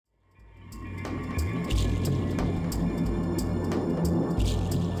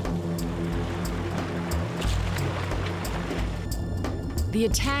the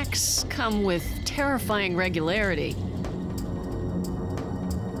attacks come with terrifying regularity.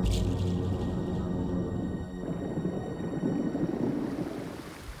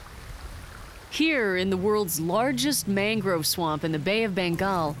 Here, in the world's largest mangrove swamp in the Bay of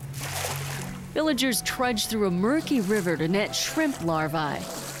Bengal, villagers trudge through a murky river to net shrimp larvae.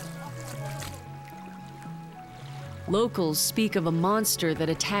 Locals speak of a monster that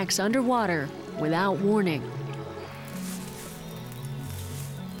attacks underwater without warning.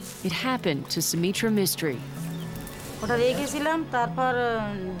 It happened to Sumitra Mistry.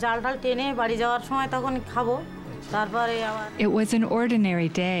 It was an ordinary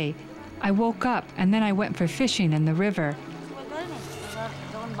day. I woke up and then I went for fishing in the river.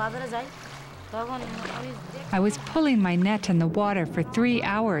 I was pulling my net in the water for 3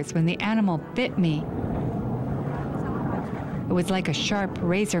 hours when the animal bit me. It was like a sharp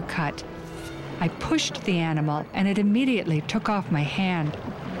razor cut. I pushed the animal and it immediately took off my hand.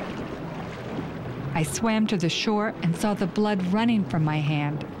 I swam to the shore and saw the blood running from my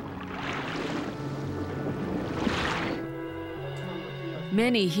hand.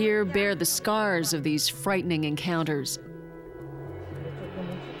 Many here bear the scars of these frightening encounters.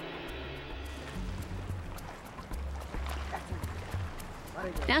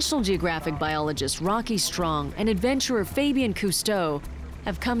 National Geographic biologist Rocky Strong and adventurer Fabien Cousteau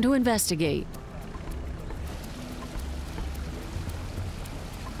have come to investigate.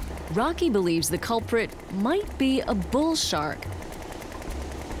 Rocky believes the culprit might be a bull shark.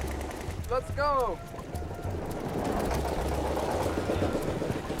 Let's go!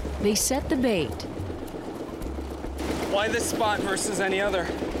 They set the bait. Why this spot versus any other?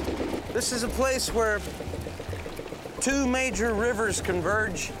 This is a place where 2 major rivers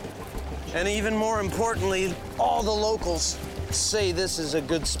converge, and even more importantly, all the locals say this is a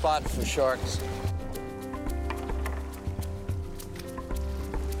good spot for sharks.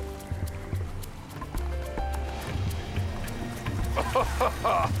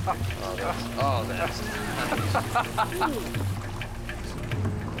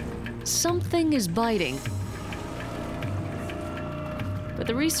 Something is biting, but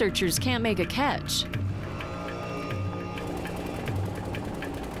the researchers can't make a catch.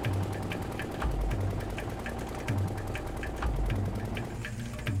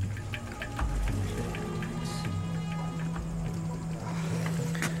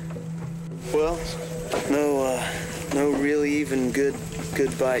 Well, no really even good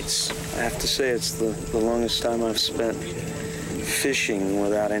bites. I have to say it's the longest time I've spent fishing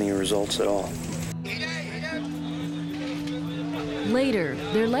without any results at all. Later,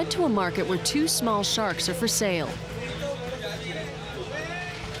 they're led to a market where 2 small sharks are for sale.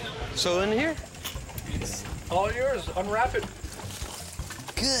 So in here? All yours, unwrap it.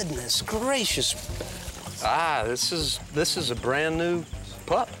 Goodness gracious. Ah, this is a brand new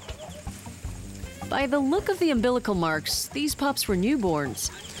pup. By the look of the umbilical marks, these pups were newborns.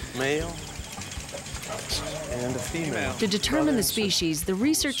 Male and a female. To determine the species, the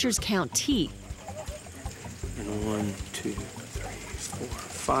researchers count teeth. And 1, 2, 3, 4,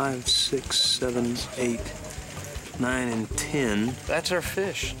 5, 6, 7, 8, 9, and 10. That's our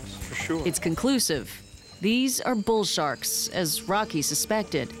fish, for sure. It's conclusive. These are bull sharks, as Rocky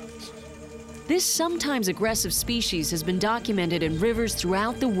suspected. This sometimes aggressive species has been documented in rivers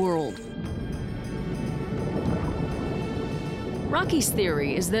throughout the world. Rocky's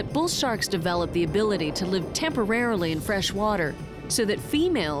theory is that bull sharks develop the ability to live temporarily in fresh water so that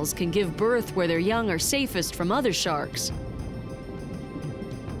females can give birth where their young are safest from other sharks.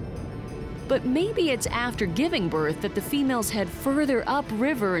 But maybe it's after giving birth that the females head further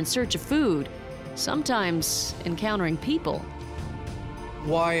upriver in search of food, sometimes encountering people.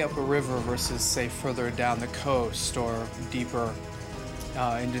 Why up a river versus, say, further down the coast or deeper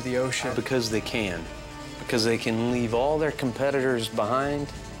into the ocean? Because they can. Because they can leave all their competitors behind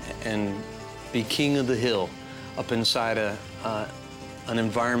and be king of the hill up inside an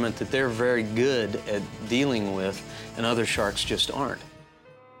environment that they're very good at dealing with and other sharks just aren't.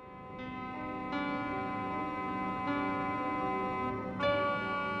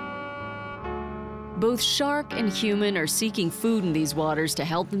 Both shark and human are seeking food in these waters to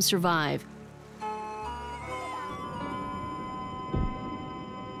help them survive.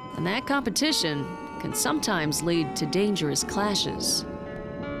 And that competition can sometimes lead to dangerous clashes.